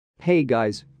Hey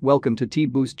guys, welcome to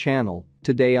T-Boost channel.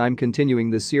 Today I'm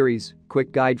continuing the series,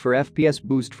 Quick Guide for FPS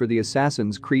Boost for the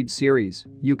Assassin's Creed series.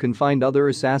 You can find other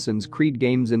Assassin's Creed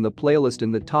games in the playlist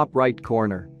in the top right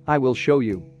corner. I will show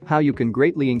you how you can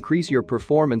greatly increase your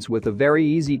performance with a very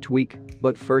easy tweak.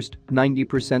 But first,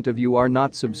 90% of you are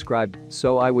not subscribed,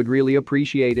 so I would really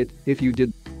appreciate it if you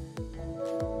did.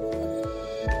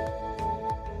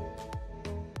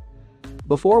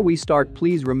 Before we start,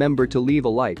 please remember to leave a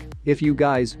like. If you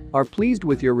guys are pleased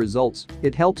with your results,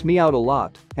 it helps me out a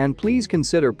lot. And please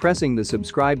consider pressing the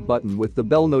subscribe button with the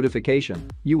bell notification.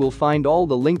 You will find all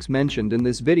the links mentioned in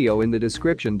this video in the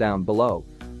description down below.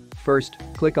 First,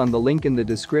 click on the link in the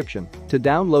description to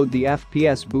download the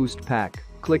FPS Boost Pack.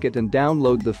 Click it and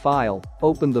download the file,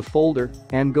 open the folder,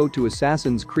 and go to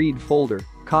Assassin's Creed folder,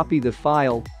 copy the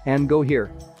file, and go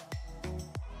here.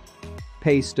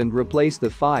 Paste and replace the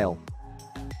file.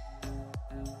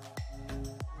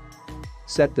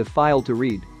 Set the file to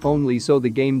read only so the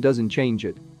game doesn't change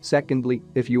it. Secondly,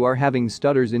 if you are having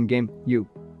stutters in-game, you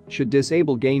should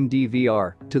disable game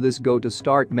DVR. To this, go to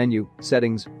Start menu,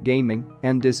 Settings, Gaming,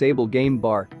 and disable Game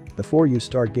Bar. Before you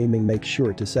start gaming, make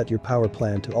sure to set your power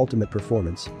plan to ultimate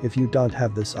performance if you don't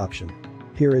have this option.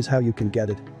 Here is how you can get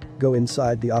it. Go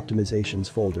inside the optimizations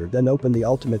folder, then open the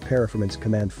ultimate performance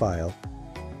command file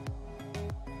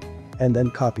and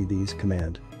then copy these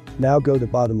command. Now go to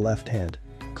bottom left hand.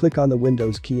 Click on the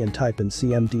Windows key and type in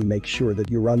CMD. Make sure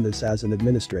that you run this as an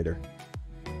administrator.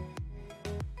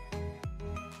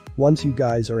 Once you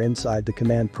guys are inside the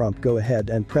command prompt, go ahead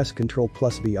and press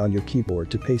Ctrl+V on your keyboard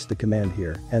to paste the command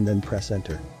here and then press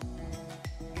enter.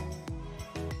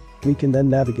 We can then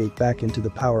navigate back into the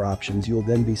power options. You'll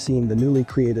then be seeing the newly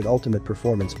created Ultimate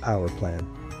Performance Power Plan.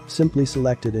 Simply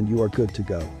select it and you are good to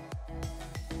go.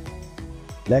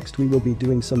 Next, we will be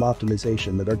doing some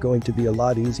optimization that are going to be a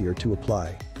lot easier to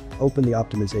apply. Open the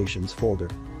optimizations folder.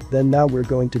 Then now we're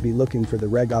going to be looking for the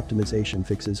reg optimization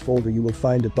fixes folder. You will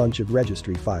find a bunch of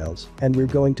registry files and we're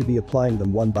going to be applying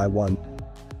them one by one.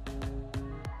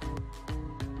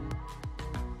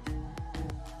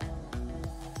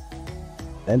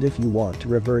 And if you want to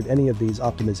revert any of these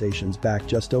optimizations back,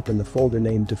 just open the folder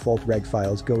named default reg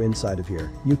files, go inside of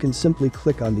here. You can simply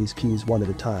click on these keys one at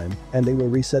a time and they will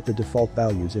reset the default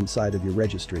values inside of your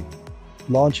registry.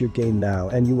 Launch your game now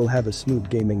and you will have a smooth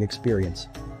gaming experience.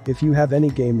 If you have any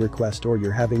game request or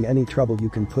you're having any trouble, you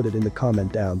can put it in the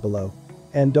comment down below.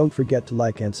 And don't forget to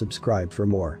like and subscribe for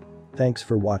more. Thanks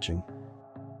for watching.